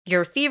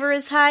Your fever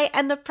is high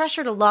and the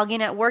pressure to log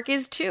in at work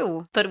is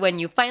too. But when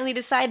you finally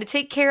decide to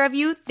take care of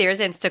you, there's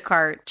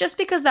Instacart. Just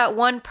because that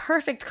one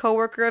perfect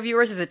coworker of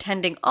yours is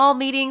attending all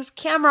meetings,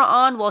 camera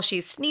on while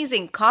she's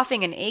sneezing,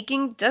 coughing, and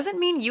aching, doesn't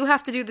mean you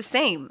have to do the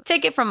same.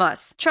 Take it from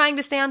us. Trying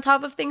to stay on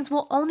top of things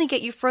will only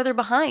get you further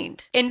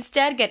behind.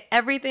 Instead, get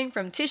everything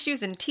from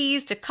tissues and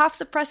teas to cough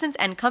suppressants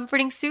and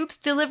comforting soups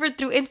delivered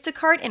through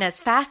Instacart in as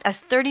fast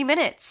as 30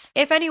 minutes.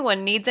 If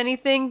anyone needs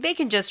anything, they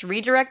can just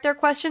redirect their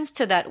questions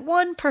to that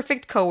one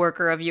perfect coworker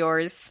of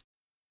yours.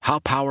 How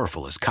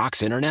powerful is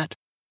Cox Internet?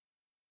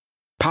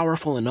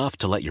 Powerful enough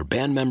to let your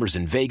band members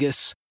in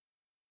Vegas,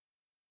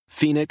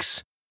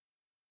 Phoenix,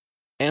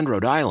 and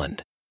Rhode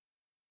Island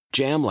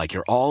jam like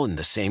you're all in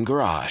the same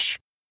garage.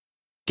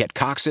 Get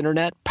Cox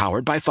Internet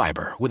powered by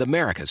fiber with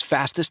America's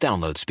fastest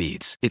download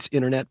speeds. It's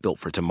internet built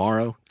for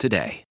tomorrow,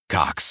 today.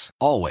 Cox,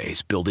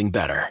 always building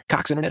better.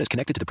 Cox Internet is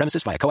connected to the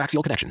premises via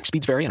coaxial connection.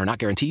 Speeds vary and are not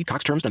guaranteed.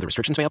 Cox terms and other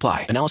restrictions may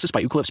apply. Analysis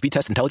by Ookla Speed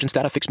Test Intelligence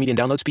Data. Fixed median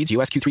download speeds.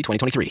 US Q3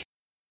 2023.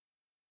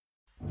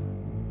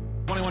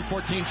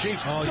 21-14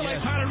 Chiefs. Oh,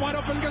 yes. Pattern wide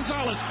open.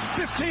 Gonzalez.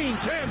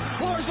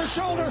 15-10. Lowers the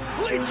shoulder.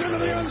 Leaps into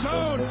the end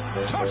zone.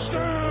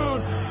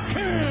 Touchdown.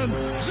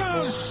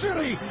 Kansas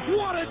City.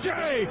 What a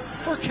day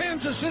for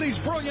Kansas City's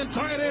brilliant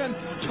tight end,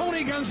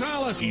 Tony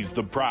Gonzalez. He's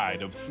the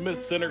pride of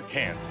Smith Center,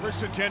 Kansas.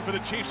 1st and 10 for the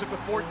Chiefs at the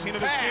 14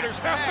 of the Gators.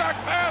 Halfback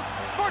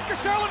pass.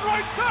 Marcus Allen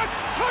right side.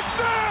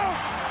 Touchdown.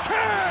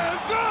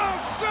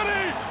 Kansas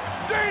City.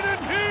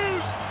 Dayton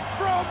Hughes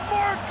from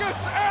Marcus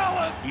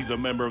Allen. He's a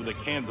member of the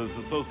Kansas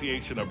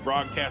Association of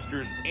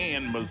Broadcasters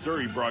and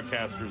Missouri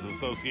Broadcasters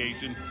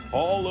Association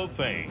Hall of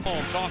Fame.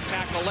 Holmes off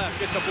tackle left,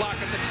 gets a block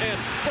at the 10,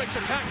 breaks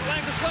a tackle,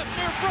 angles left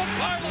near front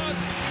pylon.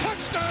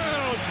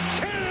 Touchdown,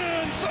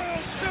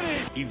 Kansas City.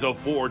 He's a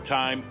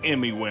 4-time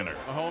Emmy winner.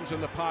 Mahomes in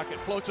the pocket,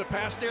 floats a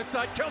pass near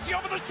side, Kelsey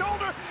over the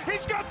shoulder.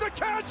 He's got the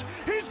catch.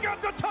 He's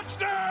got the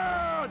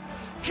touchdown.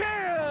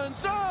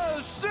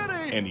 Kansas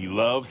City. And he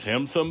loves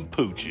him some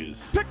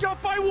pooches. Picked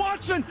up by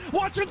Watson.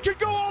 Watson could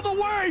go all the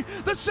way.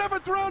 The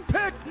 7th round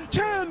pick,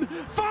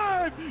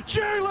 10-5,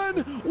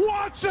 Jalen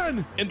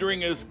Watson.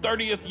 Entering his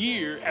 30th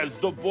year as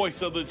the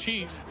voice of the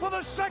Chiefs. For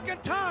the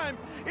second time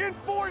in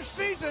 4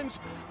 seasons,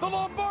 the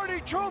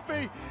Lombardi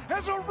Trophy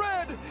has a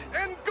red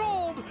and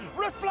gold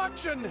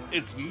reflection.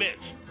 It's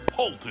Mitch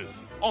Holthus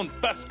on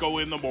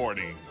Fesco in the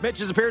Morning.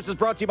 Mitch's appearance is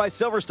brought to you by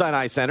Silverstein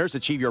Eye Centers.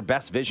 Achieve your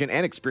best vision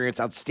and experience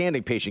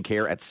outstanding patient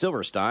care at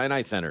Silverstein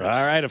Eye Centers. All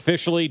right,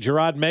 officially,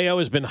 Gerard Mayo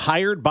has been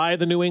hired by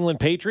the New England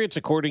Patriots,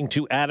 according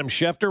to Adam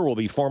Schefter. Will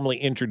be formally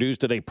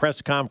introduced at a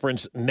press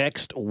conference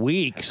next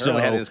week. So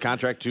had his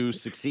contract to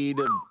succeed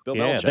Bill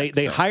Belichick.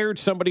 They hired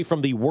somebody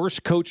from the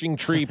worst coaching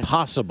tree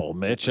possible,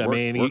 Mitch. I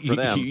mean,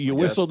 you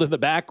whistled in the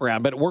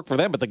background, but it worked for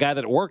them. But the guy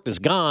that it worked is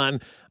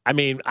gone. I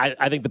mean,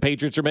 I think the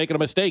Patriots are making a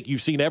mistake.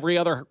 You've seen every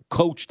other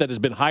coach that has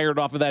been hired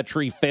off of that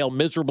tree fail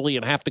miserably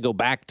and have to go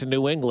back to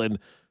New England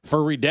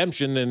for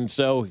redemption, and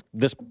so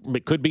this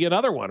could be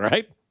another one,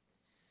 right?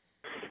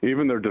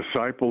 Even their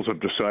disciples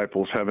of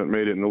disciples haven't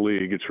made it in the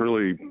league. It's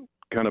really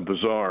kind of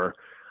bizarre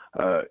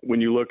when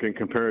you look and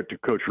compare it to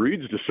Coach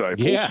Reed's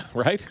disciples. Yeah,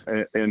 right.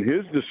 And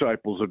his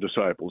disciples of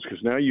disciples,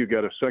 because now you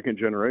got a second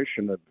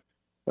generation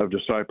of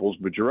disciples,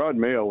 but Gerard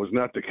Mayo was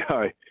not the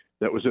guy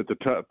that was at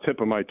the tip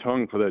of my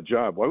tongue for that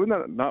job. Why wouldn't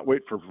that not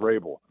wait for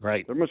Vrabel?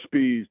 Right. There must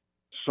be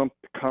some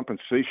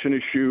compensation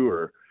issue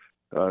or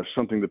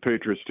something the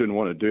Patriots didn't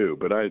want to do.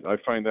 But I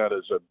find that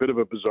as a bit of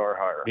a bizarre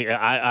hire.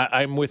 Yeah,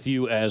 I'm with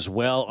you as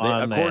well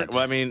on that. Well,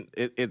 I mean,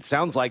 it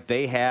sounds like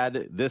they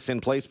had this in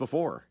place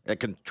before, a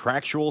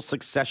contractual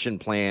succession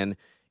plan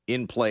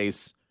in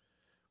place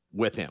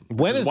with him,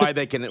 which is why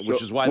they can. Is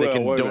this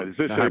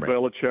a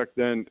Belichick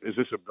then? Is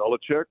this a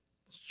Belichick?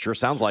 Sure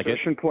sounds like it.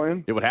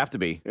 Plan? It would have to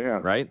be. Yeah.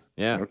 Right?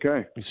 Yeah.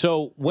 Okay.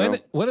 So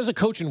when has a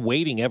coach in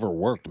waiting ever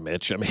worked,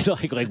 Mitch? I mean,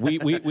 like we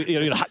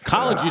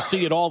college, you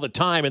see it all the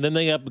time, and then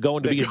they end up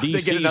going to be a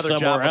DC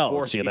somewhere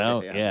else,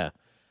 Yeah.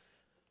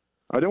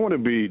 I don't want to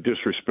be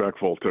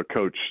disrespectful to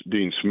Coach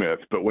Dean Smith,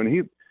 but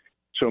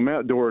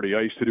Matt Doherty,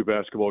 I used to do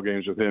basketball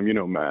games with him,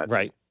 Matt.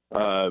 Right.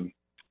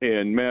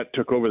 And Matt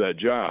took over that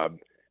job.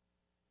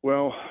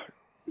 Well,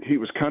 he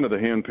was kind of the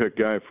hand-picked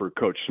guy for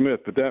Coach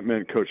Smith, but that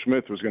meant Coach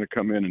Smith was going to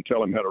come in and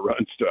tell him how to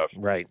run stuff.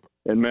 Right.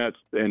 And Matt,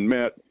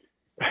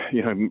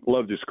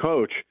 loved his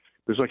coach.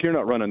 It's like, you're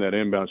not running that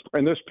inbounds.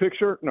 And this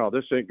picture, no,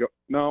 this ain't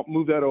no,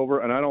 move that over.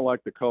 And I don't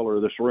like the color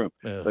of this room.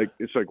 Yeah.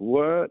 It's like,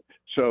 what?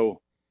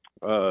 So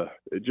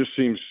it just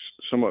seems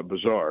somewhat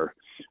bizarre.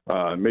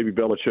 Maybe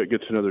Belichick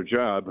gets another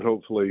job, but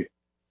hopefully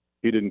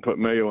he didn't put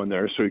Mayo in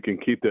there so he can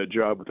keep that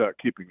job without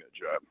keeping that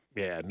job.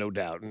 Yeah, no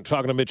doubt. And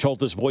talking to Mitch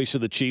Holthus, voice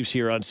of the Chiefs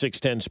here on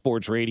 610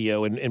 Sports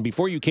Radio. And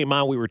before you came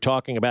on, we were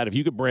talking about if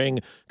you could bring,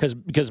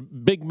 because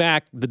Big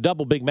Mac, the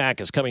double Big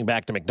Mac is coming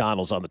back to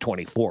McDonald's on the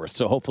 24th.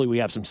 So hopefully we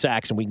have some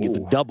sacks and we can get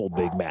the double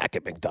Big Mac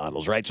at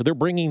McDonald's, right? So they're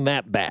bringing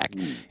that back.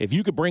 If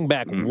you could bring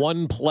back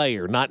one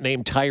player, not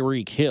named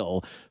Tyreek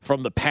Hill,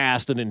 from the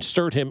past and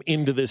insert him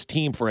into this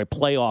team for a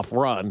playoff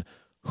run,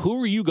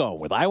 who are you going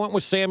with? I went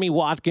with Sammy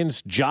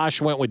Watkins.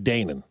 Josh went with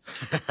Danon.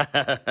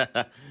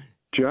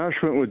 Josh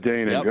went with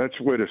Dana. Yep. That's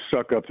a way to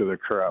suck up to the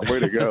crowd. Way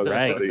to go,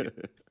 Right. buddy.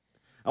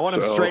 I want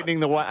him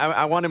straightening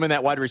I want him in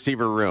that wide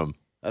receiver room.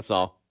 That's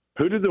all.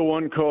 Who did the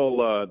one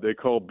call they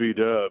call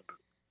B-Dub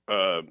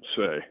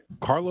say?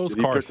 Carlos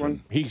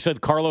Carson. He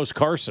said Carlos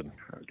Carson.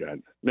 Oh,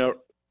 God. Now,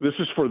 this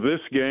is for this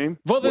game?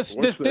 Well, this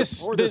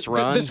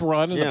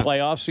run in the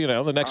playoffs,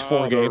 the next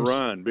 4 games. The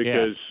run,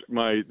 because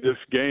this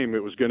game,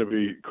 it was going to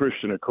be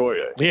Christian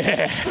Okoye.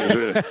 Yeah.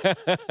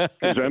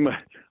 Because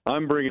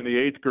I'm bringing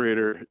the 8th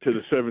grader to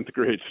the 7th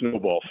grade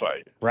snowball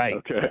fight. Right.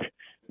 Okay.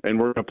 And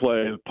we're going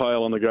to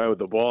pile on the guy with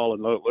the ball,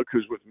 and look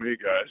who's with me,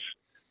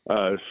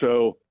 guys.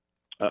 So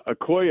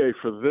Okoye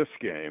for this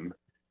game.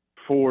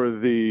 For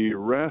the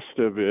rest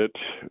of it,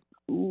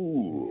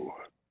 you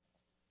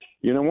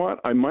know what?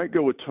 I might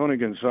go with Tony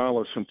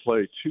Gonzalez and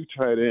play 2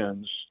 tight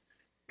ends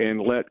and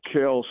let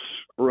Kels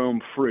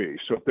roam free.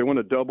 So if they want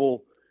to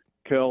double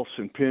Kels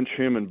and pinch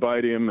him and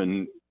bite him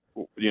and,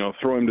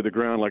 throw him to the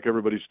ground like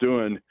everybody's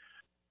doing,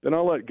 then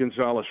I'll let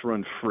Gonzalez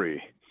run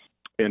free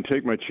and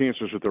take my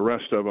chances with the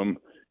rest of them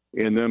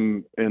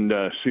and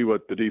see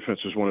what the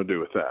defenses want to do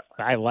with that.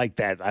 I like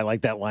that. I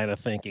like that line of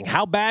thinking.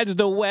 How bad's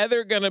the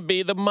weather going to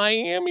be? The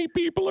Miami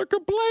people are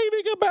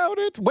complaining about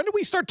it. When do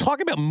we start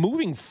talking about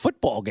moving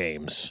football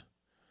games?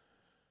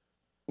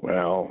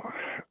 Well,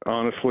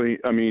 honestly,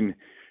 and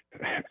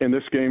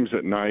this game's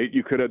at night.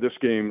 You could have this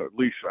game, at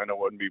least, I know it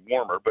wouldn't be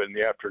warmer, but in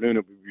the afternoon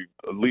it would be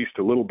at least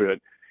a little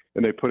bit.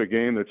 And they put a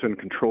game that's in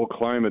controlled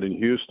climate in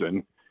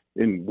Houston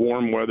in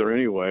warm weather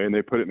anyway, and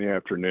they put it in the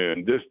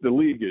afternoon. The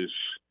league is,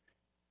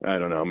 I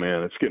don't know,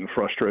 man. It's getting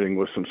frustrating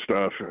with some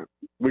stuff.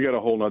 We got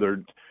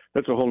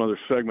that's a whole nother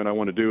segment I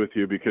want to do with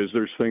you because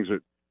there's things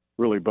that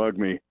really bug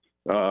me.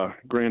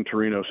 Gran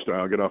Torino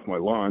style, get off my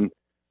lawn.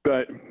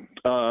 But,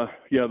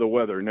 the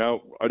weather.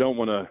 Now, I don't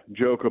want to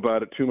joke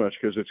about it too much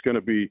because it's going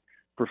to be,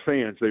 for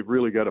fans, they've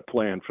really got a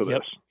plan for this.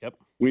 Yep.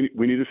 We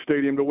need a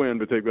stadium to win,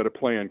 but they've got a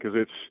plan because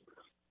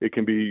it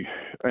can be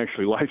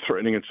actually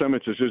life-threatening in some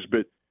instances,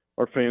 but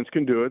our fans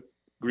can do it.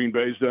 Green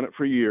Bay's done it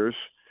for years.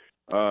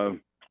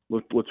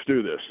 Let's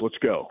do this. Let's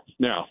go.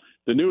 Now,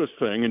 the newest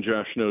thing, and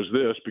Josh knows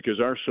this because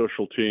our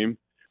social team,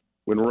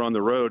 when we're on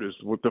the road, is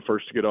the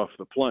first to get off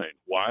the plane.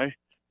 Why?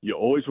 You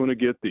always want to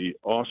get the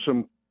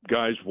awesome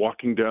guys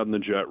walking down the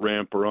jet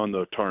ramp or on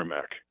the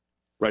tarmac,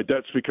 right?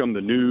 That's become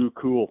the new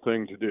cool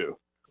thing to do.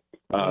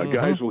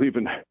 Guys will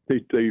even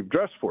they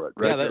dress for it,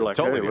 right? Yeah, they're like,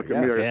 totally. hey, look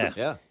at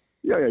me. Yeah.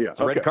 It's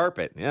a red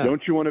carpet. Yeah.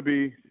 Don't you want to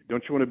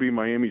be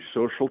Miami's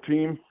social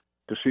team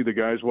to see the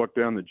guys walk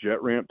down the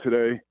jet ramp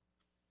today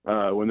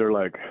when they're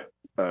like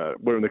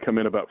when they come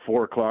in about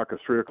 4 o'clock or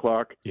 3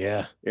 o'clock?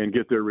 Yeah. And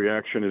get their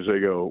reaction as they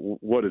go,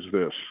 what is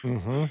this?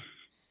 Mm-hmm.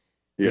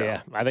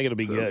 Yeah, I think it'll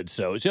be good.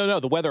 So no,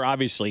 the weather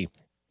obviously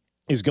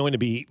is going to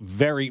be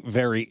very,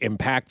 very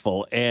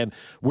impactful. And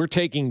we're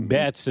taking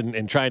bets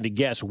and trying to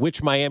guess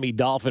which Miami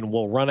Dolphin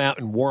will run out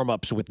in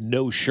warm-ups with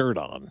no shirt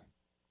on.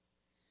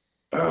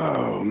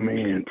 Oh,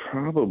 man,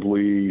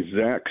 probably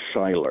Zach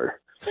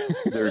Seiler.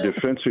 Their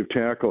defensive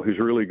tackle, who's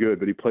really good,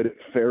 but he played at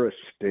Ferris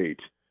State,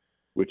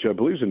 which I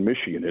believe is in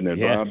Michigan. And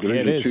Bob,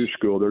 Division II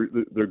school,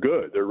 they're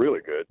good. They're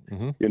really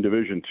good in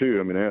Division II.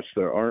 Ask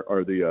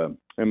the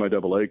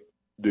MIAA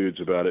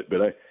dudes about it,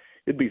 but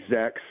it'd be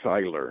Zach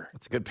Seiler.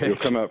 That's a good pick. He'll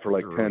come out for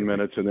like 10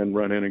 minutes and then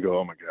run in and go,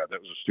 oh my God, that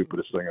was the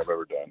stupidest thing I've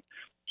ever done.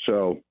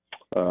 So,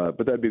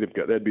 but that'd be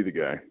the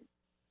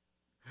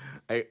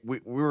guy.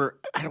 We were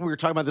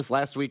talking about this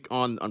last week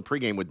on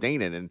pregame with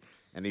Dana,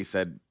 and I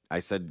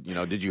said,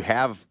 did you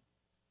have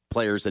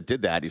players that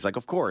did that? He's like,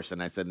 of course.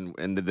 And I said,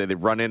 and did they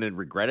run in and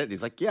regret it?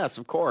 He's like, yes,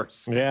 of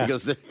course. Yeah. He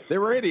goes, they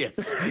were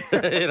idiots.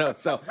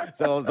 So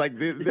it's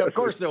like, of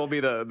course there will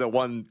be the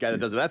one guy that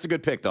does it. That's a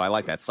good pick, though. I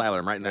like that. Seiler,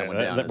 I'm writing that one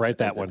down. Write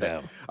that one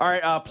down. All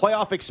right,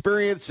 playoff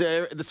experience.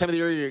 This time of the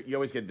year, you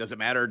always get, does it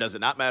matter? Does it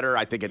not matter?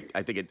 I think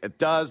it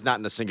does, not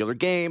in a singular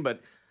game,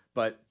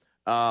 but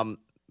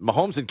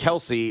Mahomes and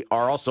Kelsey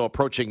are also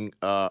approaching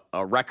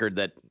a record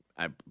that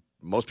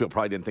most people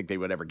probably didn't think they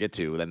would ever get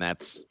to, and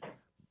that's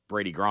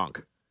Brady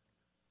Gronk.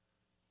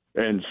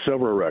 And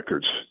several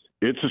records.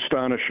 It's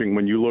astonishing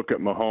when you look at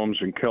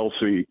Mahomes and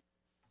Kelsey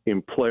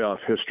in playoff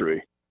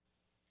history.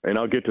 And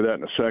I'll get to that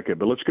in a second.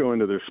 But let's go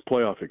into this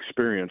playoff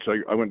experience.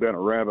 I went down a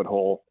rabbit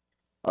hole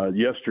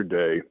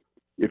yesterday.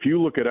 If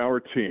you look at our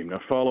team, now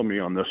follow me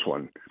on this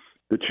one.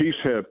 The Chiefs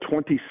have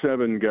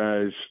 27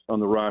 guys on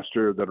the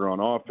roster that are on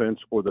offense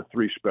or the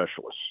 3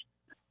 specialists.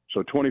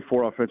 So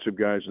 24 offensive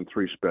guys and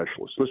 3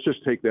 specialists. Let's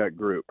just take that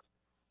group.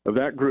 Of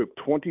that group,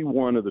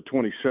 21 of the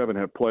 27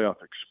 have playoff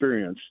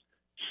experience.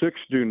 6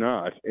 do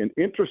not. And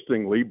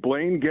interestingly,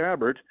 Blaine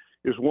Gabbert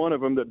is one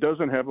of them that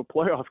doesn't have a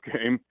playoff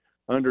game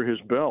under his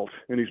belt.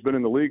 And he's been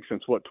in the league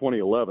since,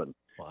 2011.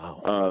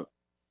 Wow.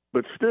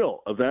 But still,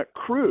 of that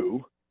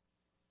crew,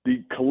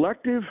 the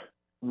collective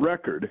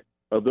record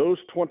of those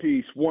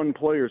 21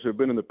 players who have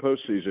been in the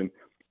postseason,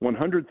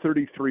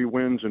 133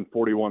 wins and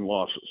 41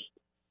 losses.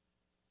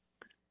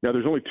 Now,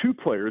 there's only 2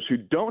 players who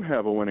don't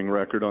have a winning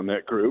record on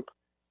that group.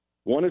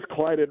 One is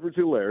Clyde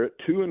Edwards-Helaire at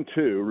 2-2.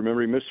 Remember,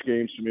 he missed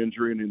games from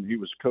injury, and he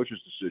was coach's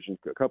decision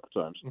a couple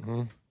times.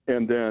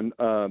 And then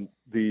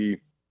the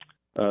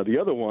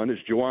other one is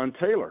Juwan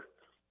Taylor,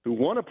 who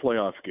won a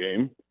playoff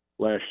game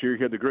last year.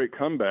 He had the great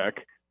comeback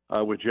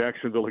with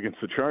Jacksonville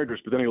against the Chargers,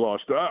 but then he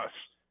lost to us.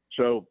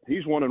 So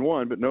he's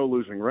 1-1, but no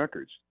losing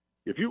records.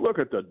 If you look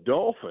at the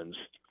Dolphins,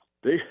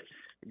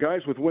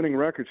 guys with winning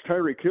records,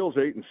 Tyreek Hill's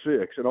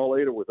 8-6, and all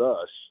 8 are with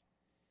us.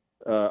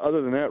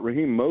 Other than that,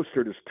 Raheem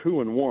Mostert is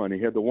 2-1.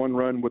 He had the one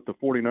run with the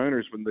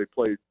 49ers when they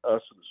played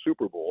us in the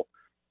Super Bowl.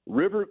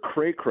 River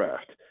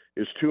Craycraft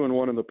is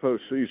 2-1 in the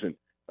postseason.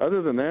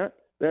 Other than that,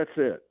 that's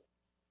it.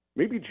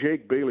 Maybe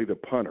Jake Bailey, the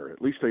punter.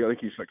 At least I think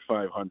he's like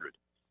 500.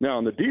 Now,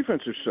 on the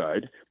defensive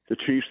side, the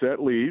Chiefs,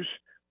 that leaves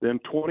then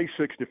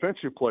 26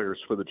 defensive players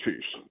for the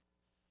Chiefs.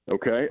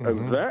 Okay?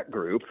 Of that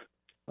group,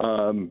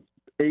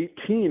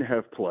 18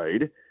 have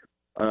played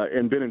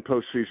and been in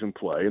postseason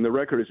play, and the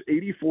record is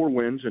 84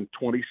 wins and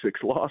 26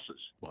 losses.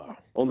 Wow.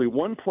 Only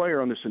one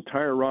player on this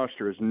entire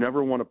roster has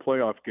never won a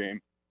playoff game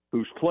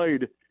who's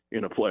played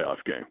in a playoff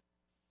game,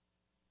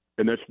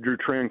 and that's Drew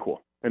Tranquill,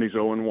 and he's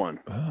 0-1.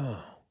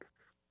 Oh.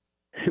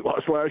 He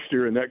lost last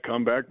year in that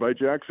comeback by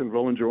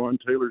Jacksonville, and Juwan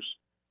Taylor's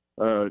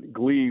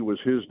glee was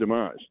his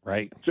demise.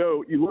 Right.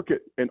 So you look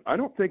at, and I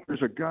don't think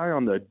there's a guy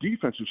on the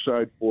defensive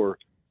side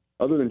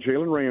other than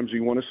Jalen Ramsey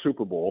won a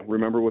Super Bowl,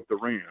 remember, with the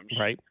Rams.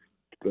 Right.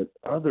 But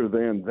other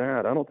than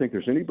that, I don't think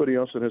there's anybody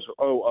else that has.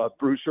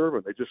 Bruce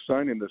Irvin, they just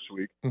signed him this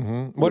week.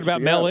 Mm-hmm. What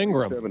about Mel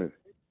Ingram?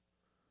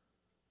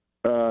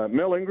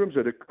 Mel Ingram's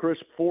at a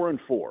crisp 4-4.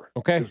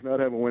 Okay. Does not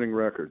have a winning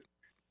record.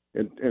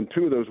 And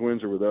 2 of those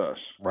wins are with us.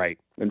 Right.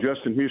 And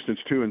Justin Houston's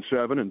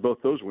 2-7, and both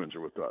those wins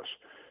are with us.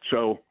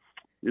 So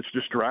it's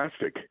just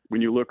drastic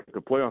when you look at the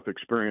playoff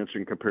experience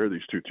and compare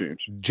these two teams.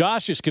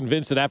 Josh is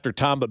convinced that after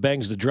Tamba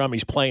bangs the drum,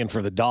 he's playing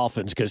for the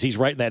Dolphins because he's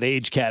right in that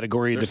age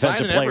category. They're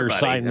Defensive players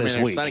signed this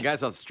they're week. Signing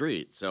guys off the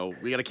street, so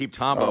we got to keep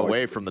Tamba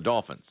away from the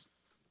Dolphins.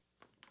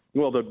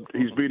 Well,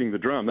 he's beating the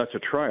drum. That's a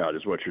tryout,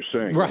 is what you're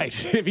saying.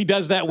 Right. If he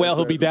does that well,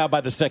 he'll be down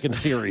by the second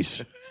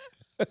series.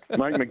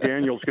 Mike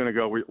McDaniel's going to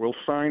go, we'll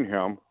sign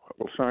him.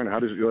 We'll sign him. How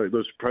does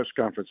those press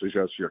conferences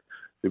yesterday?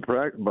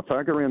 The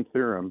Pythagorean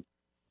theorem,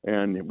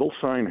 and we'll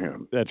sign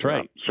him. That's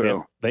right. So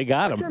yeah, they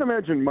got him. I can't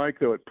imagine Mike,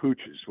 though, at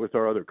Pooch's with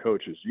our other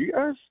coaches. You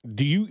guys?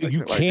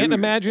 You can't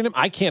imagine him?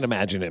 I can't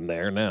imagine him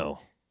there, no.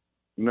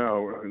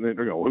 No, they're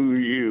going, who are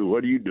you?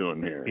 What are you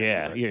doing here?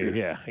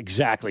 Yeah,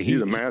 exactly.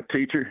 He's a math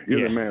teacher?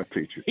 You're the math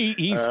teacher.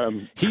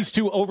 He's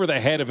too over the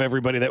head of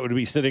everybody that would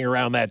be sitting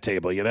around that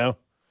table, you know?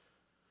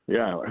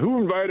 Yeah.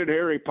 Who invited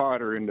Harry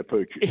Potter into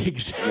Pooch's?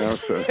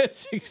 Exactly.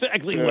 That's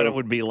exactly what it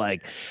would be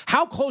like.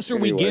 How close are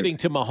we getting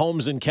to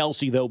Mahomes and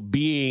Kelsey, though,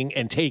 being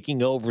and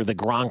taking over the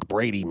Gronk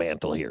Brady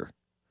mantle here?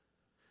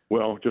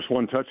 Well, just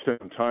one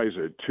touchdown ties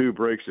it, 2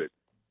 breaks it.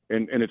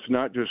 And it's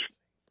not just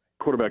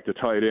quarterback to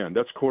tight end.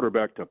 That's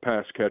quarterback to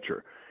pass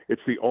catcher.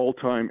 It's the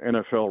all-time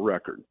NFL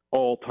record,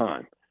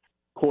 all-time.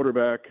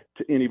 Quarterback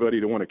to anybody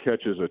to want to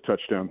catch as a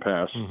touchdown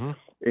pass. Mm-hmm.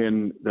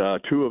 And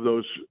 2 of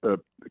those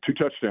 2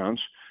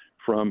 touchdowns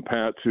from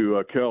Pat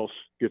to Kels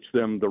gets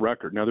them the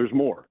record. Now, there's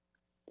more.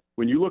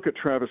 When you look at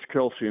Travis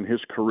Kelce in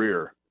his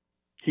career,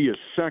 he is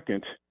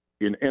second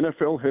in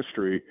NFL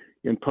history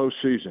in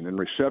postseason in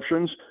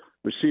receptions,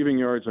 receiving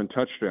yards, and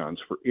touchdowns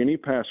for any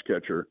pass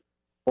catcher,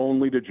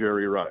 only to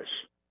Jerry Rice.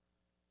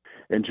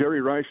 And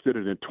Jerry Rice did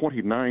it in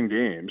 29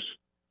 games.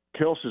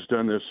 Kels has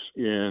done this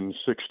in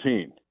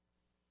 16.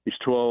 He's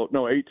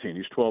 18.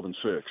 He's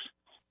 12-6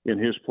 in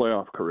his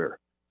playoff career.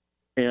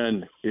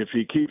 And if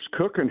he keeps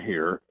cooking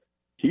here,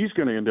 he's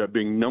going to end up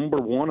being number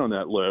 1 on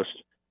that list,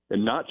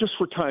 and not just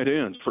for tight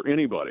ends, for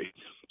anybody.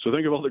 So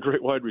think of all the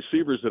great wide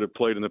receivers that have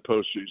played in the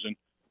postseason,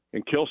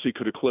 and Kelsey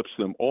could eclipse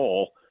them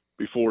all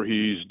before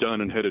he's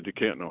done and headed to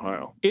Canton,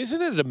 Ohio.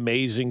 Isn't it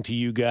amazing to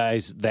you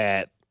guys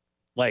that,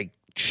 like,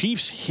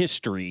 Chiefs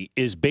history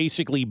is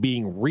basically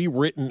being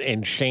rewritten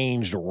and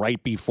changed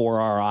right before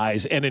our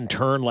eyes, and in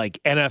turn, like,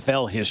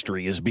 NFL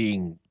history is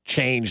being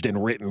changed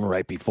and written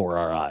right before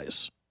our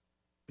eyes?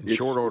 In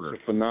short order.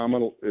 It's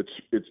phenomenal.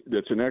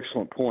 It's an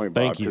excellent point,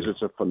 Bob, because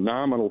it's a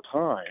phenomenal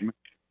time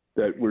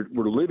that we're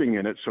living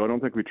in it, so I don't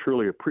think we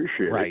truly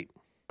appreciate it.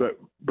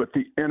 But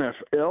the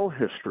NFL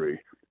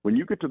history, when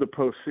you get to the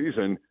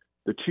postseason,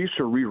 the Chiefs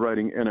are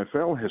rewriting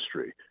NFL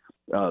history.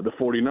 The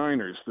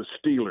 49ers, the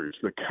Steelers,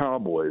 the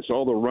Cowboys,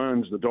 all the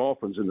runs, the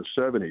Dolphins in the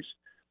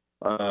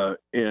 70s.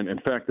 And, in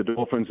fact, the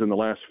Dolphins in the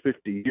last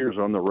 50 years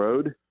on the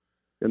road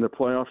in the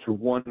playoffs have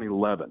won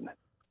 11.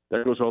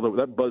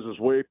 That buzzes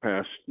way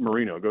past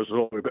Marino. It goes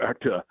all the way back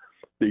to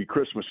the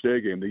Christmas Day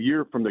game.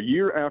 From the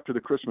year after the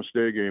Christmas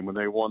Day game when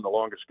they won the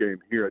longest game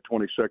here at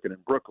 22nd in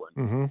Brooklyn.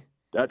 Mm-hmm.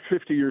 That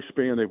 50-year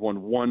span, they've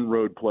won 1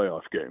 road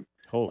playoff game.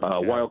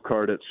 Wild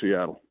card at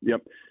Seattle.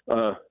 Yep.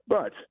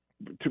 But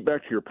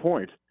back to your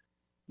point,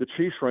 the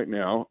Chiefs right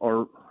now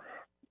are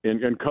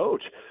and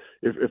coach.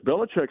 If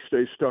Belichick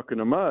stays stuck in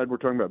the mud, we're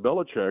talking about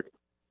Belichick,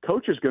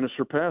 coach is going to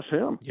surpass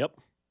him. Yep.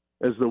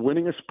 As the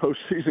winningest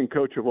postseason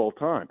coach of all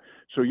time.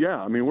 So, yeah,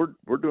 I mean,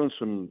 we're doing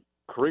some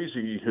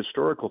crazy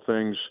historical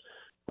things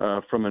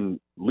from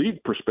a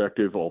league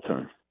perspective all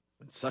time.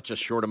 Such a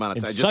short amount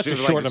of time. Such a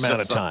short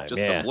amount of time.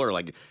 Just a blur.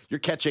 Like you're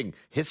catching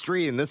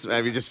history in this.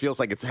 I mean, it just feels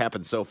like it's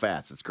happened so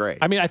fast. It's great.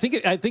 I mean, I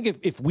think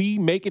if we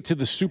make it to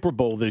the Super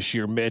Bowl this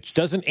year, Mitch,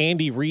 doesn't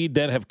Andy Reid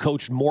then have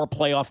coached more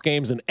playoff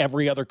games than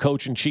every other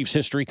coach in Chiefs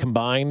history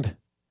combined?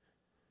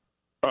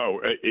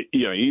 Oh,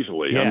 yeah,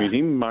 easily. Yeah. I mean,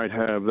 he might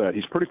have that.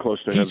 He's pretty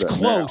close to have that. He's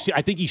close. Now.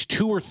 I think he's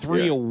 2 or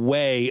 3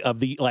 away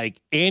of the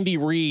Andy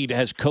Reid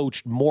has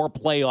coached more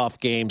playoff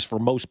games for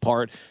most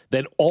part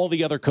than all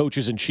the other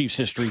coaches in Chiefs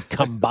history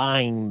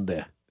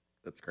combined.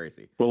 That's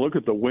crazy. Well, look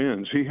at the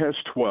wins. He has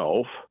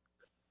 12,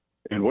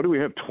 and what do we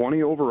have?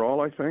 20 overall,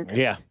 I think.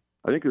 Yeah.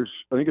 I think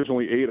there's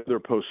only 8 other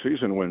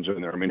postseason wins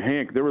in there. I mean,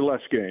 Hank, there were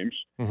less games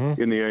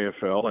in the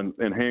AFL,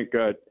 and Hank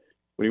got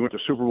when he went to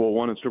Super Bowl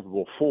I and Super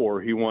Bowl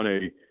IV, he won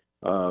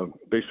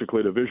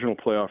basically a divisional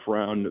playoff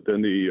round,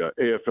 then the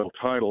AFL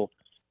title.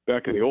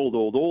 Back in the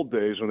old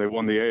days when they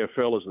won the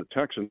AFL as the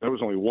Texans, that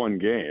was only 1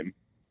 game.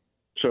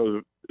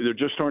 So there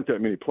just aren't that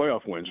many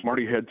playoff wins.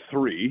 Marty had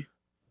 3.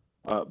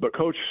 But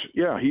Coach,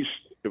 yeah, he's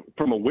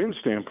from a win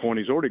standpoint,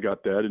 he's already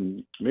got that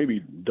and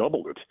maybe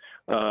doubled it.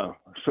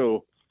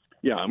 So,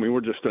 yeah, I mean, we're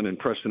just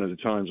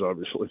unprecedented times,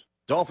 obviously.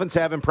 Dolphins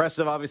have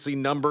impressive, obviously,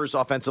 numbers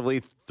offensively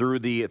through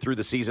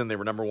the season. They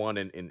were number 1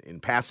 in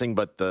passing,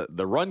 but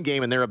the run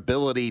game and their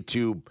ability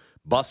to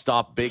bust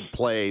off big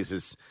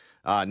plays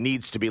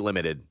needs to be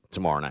limited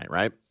tomorrow night,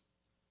 right?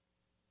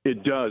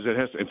 It does. It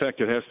has. In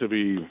fact, it has to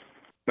be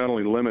not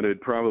only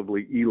limited,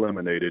 probably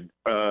eliminated.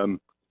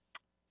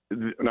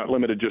 Not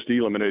limited, just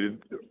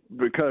eliminated,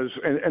 because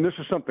and this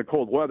is something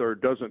cold weather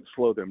doesn't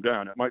slow them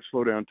down. It might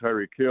slow down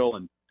Tyreek Hill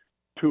and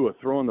Tua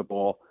throwing the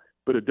ball,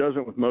 but it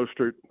doesn't with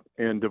Mostert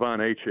and Devon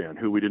Achane,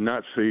 who we did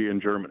not see in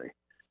Germany.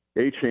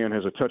 Achane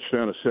has a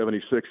touchdown of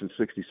 76 and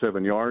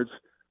 67 yards.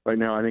 Right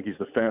now, I think he's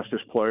the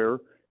fastest player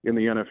in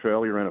the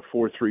NFL. He ran a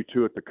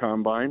 4.32 at the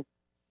Combine.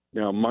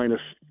 Now, minus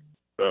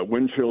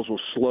wind chills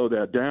will slow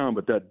that down,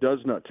 but that does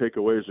not take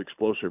away his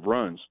explosive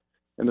runs.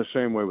 And the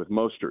same way with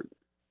Mostert.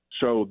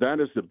 So that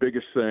is the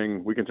biggest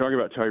thing. We can talk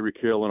about Tyreek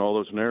Hill and all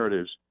those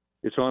narratives.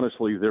 It's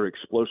honestly their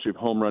explosive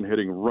home run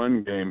hitting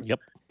run game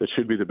that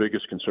should be the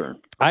biggest concern.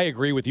 I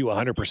agree with you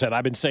 100%.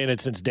 I've been saying it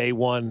since day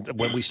one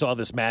when we saw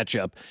this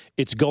matchup.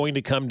 It's going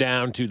to come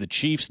down to the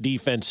Chiefs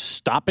defense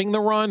stopping the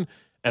run,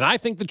 and I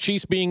think the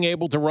Chiefs being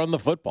able to run the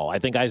football. I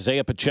think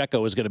Isaiah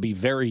Pacheco is going to be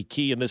very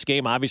key in this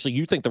game. Obviously,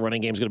 you think the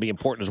running game is going to be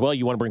important as well.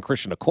 You want to bring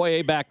Christian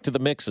Okoye back to the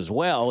mix as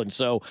well. And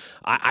so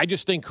I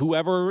just think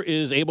whoever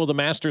is able to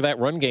master that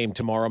run game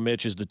tomorrow,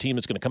 Mitch, is the team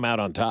that's going to come out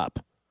on top.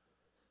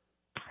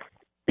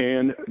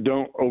 And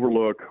don't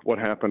overlook what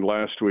happened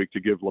last week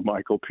to give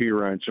LaMichael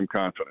Pirine some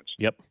confidence.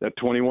 Yep. That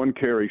 21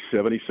 carry,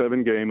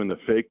 77 game, and the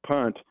fake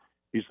punt,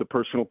 he's the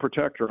personal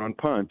protector on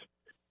punt,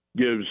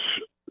 gives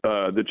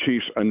the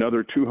Chiefs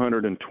another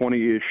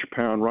 220-ish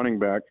pound running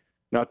back.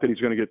 Not that he's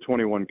going to get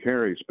 21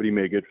 carries, but he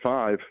may get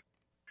 5.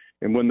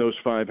 And when those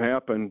 5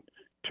 happen,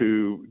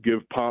 to give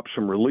Pop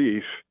some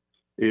relief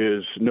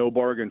is no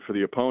bargain for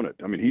the opponent.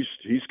 I mean,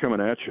 he's coming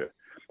at you.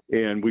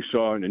 And we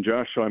saw, and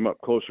Josh saw him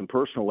up close and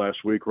personal last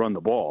week, run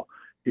the ball.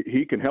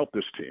 He can help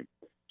this team.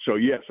 So,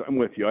 yes, I'm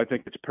with you. I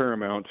think it's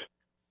paramount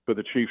for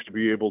the Chiefs to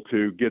be able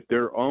to get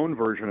their own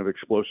version of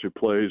explosive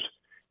plays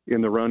in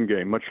the run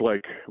game, much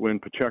like when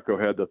Pacheco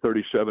had the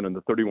 37 and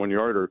the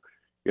 31-yarder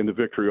in the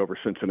victory over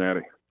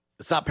Cincinnati.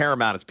 It's not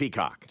Paramount, it's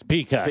Peacock. It's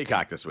Peacock.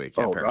 Peacock this week.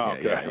 Yeah,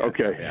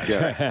 okay.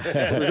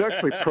 There's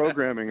actually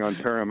programming on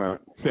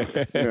Paramount.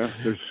 Yeah,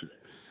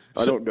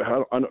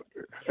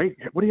 hey,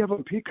 what do you have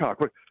on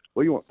Peacock?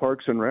 What do you want,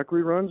 Parks and Rec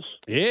reruns?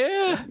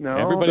 Yeah. No,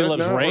 everybody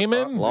loves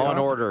Raymond. Law and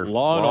Order.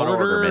 Law and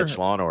Order. Mitch,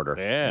 Law and Order.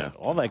 Yeah,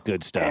 all that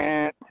good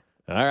stuff.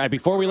 All right,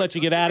 before we let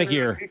you get out of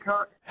here.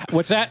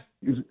 What's that?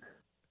 Is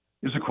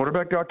the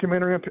quarterback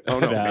documentary on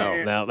Peacock?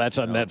 Oh, no, that's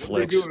on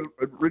Netflix. They do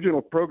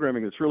original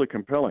programming that's really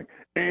compelling.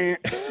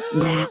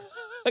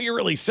 You're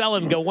really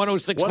selling. Go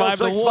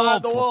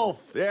 106.5 The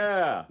Wolf.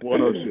 Yeah.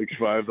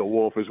 106.5 The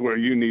Wolf is where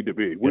you need to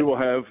be. We will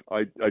have,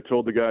 I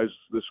told the guys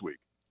this week,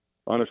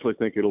 honestly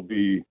think it'll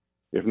be,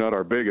 if not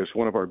our biggest,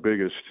 one of our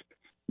biggest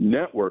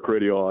network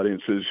radio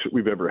audiences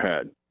we've ever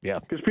had. Yeah.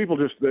 Because people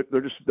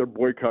they're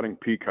boycotting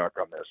Peacock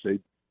on this.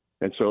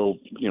 So,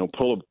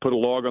 put a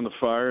log on the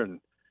fire and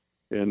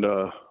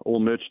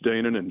old Mitch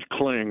Danon and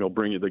Kling will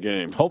bring you the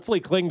game. Hopefully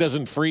Kling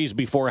doesn't freeze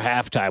before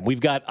halftime. We've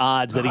got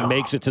odds that he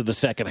makes it to the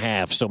second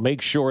half, so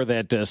make sure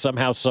that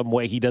somehow, some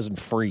way he doesn't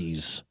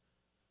freeze.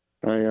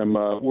 I am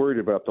worried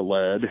about the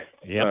lad,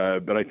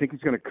 but I think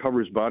he's going to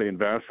cover his body in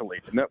Vaseline.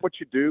 Isn't that what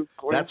you do,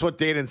 Glenn? That's what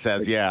Danon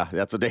says, yeah.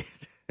 That's what Danon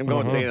 – I'm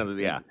going Danon,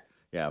 yeah.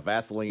 Yeah,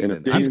 Vaseline. And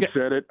if Danon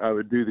said it, I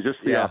would do just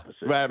the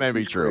opposite. That may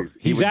be true.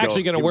 He's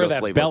actually going to wear that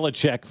sleeveless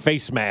Belichick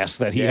face mask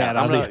that he had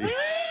on.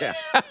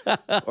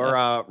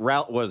 Or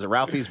was it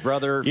Ralphie's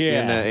brother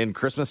in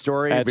Christmas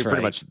Story? That's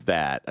pretty much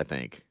that, I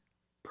think.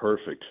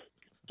 Perfect.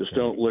 Just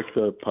don't lick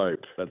the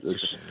pipe.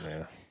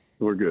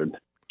 We're good.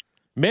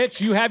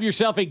 Mitch, you have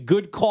yourself a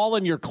good call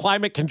in your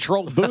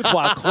climate-controlled booth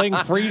while Kling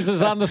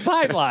freezes on the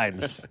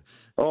sidelines.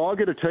 Oh, I'll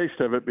get a taste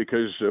of it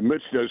because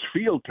Mitch does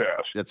field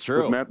tests. That's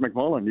true. With Matt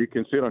McMullen. You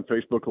can see it on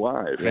Facebook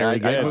Live. Yeah,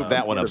 I'd move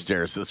that one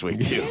upstairs this week,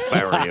 too, if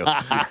I were you.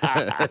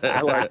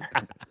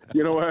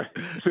 You know what?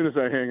 As soon as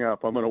I hang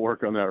up, I'm going to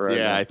work on that right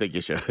now. Yeah, I think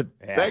you should.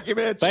 Yeah. Thank you,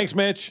 Mitch. Thanks,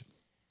 Mitch.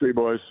 See you,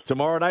 boys.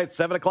 Tomorrow night,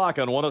 7 o'clock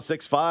on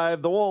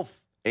 106.5 The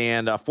Wolf,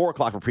 and 4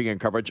 o'clock for pregame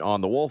coverage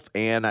on The Wolf,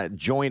 and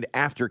joined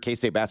after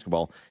K-State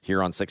basketball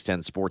here on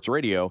 610 Sports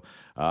Radio.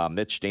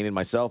 Mitch, Dane, and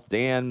myself,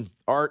 Dan,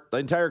 Art, the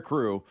entire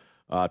crew,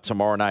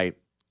 tomorrow night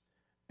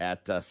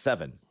at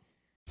 7.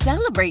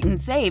 Celebrate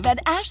and save at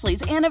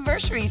Ashley's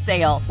Anniversary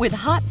Sale. With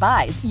Hot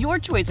Buys, your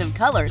choice of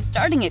colors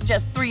starting at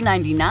just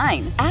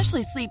 $3.99.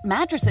 Ashley Sleep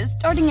mattresses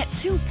starting at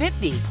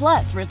 $2.50.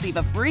 Plus, receive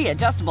a free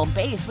adjustable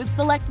base with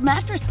select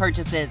mattress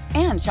purchases.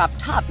 And shop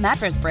top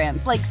mattress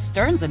brands like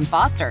Stearns &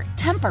 Foster,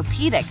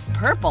 Tempur-Pedic,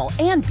 Purple,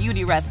 and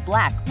Beautyrest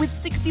Black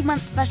with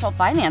 60-month special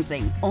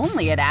financing.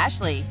 Only at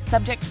Ashley.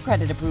 Subject to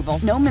credit approval.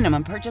 No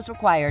minimum purchase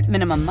required.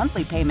 Minimum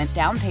monthly payment,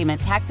 down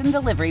payment, tax, and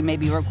delivery may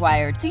be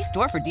required. See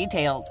store for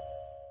details.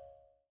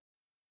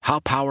 How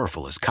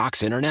powerful is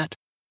Cox Internet?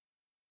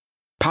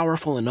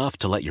 Powerful enough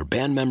to let your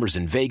band members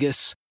in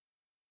Vegas,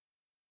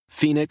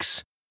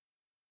 Phoenix,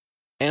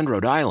 and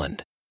Rhode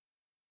Island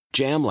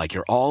jam like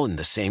you're all in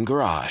the same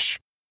garage.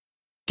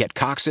 Get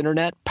Cox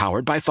Internet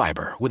powered by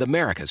fiber with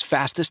America's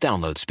fastest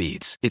download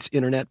speeds. It's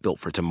internet built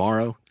for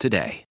tomorrow,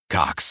 today.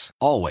 Cox,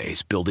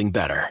 always building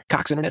better.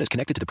 Cox Internet is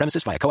connected to the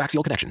premises via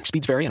coaxial connection.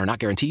 Speeds vary and are not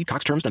guaranteed.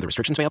 Cox terms and other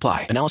restrictions may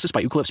apply. Analysis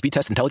by Ookla Speed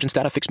Test Intelligence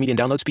Data. Fixed median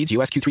download speeds.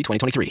 US Q3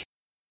 2023.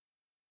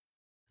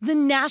 The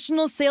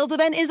national sales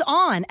event is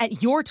on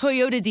at your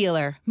Toyota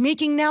dealer,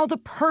 making now the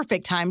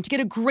perfect time to get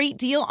a great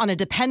deal on a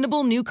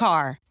dependable new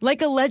car.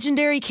 Like a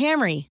legendary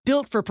Camry,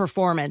 built for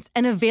performance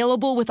and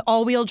available with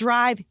all-wheel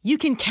drive, you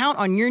can count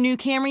on your new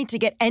Camry to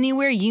get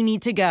anywhere you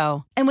need to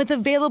go. And with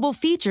available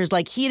features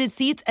like heated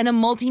seats and a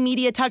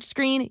multimedia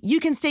touchscreen, you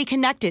can stay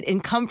connected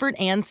in comfort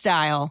and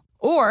style.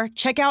 Or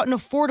check out an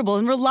affordable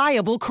and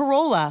reliable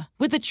Corolla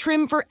with a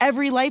trim for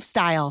every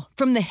lifestyle.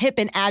 From the hip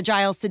and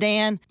agile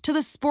sedan to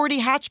the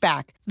sporty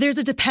hatchback, there's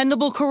a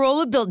dependable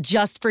Corolla built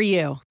just for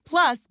you.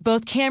 Plus,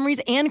 both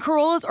Camrys and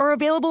Corollas are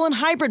available in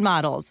hybrid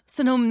models.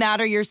 So no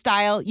matter your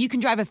style, you can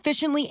drive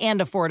efficiently and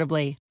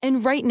affordably.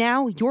 And right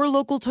now, your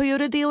local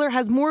Toyota dealer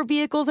has more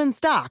vehicles in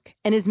stock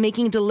and is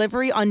making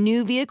delivery on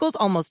new vehicles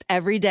almost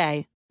every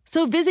day.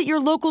 So visit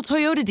your local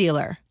Toyota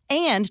dealer.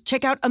 And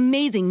check out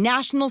amazing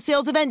national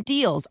sales event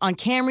deals on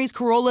Camrys,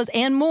 Corollas,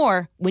 and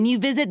more when you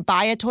visit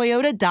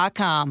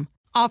buyatoyota.com.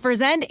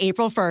 Offers end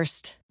April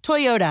 1st.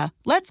 Toyota,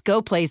 let's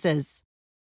go places.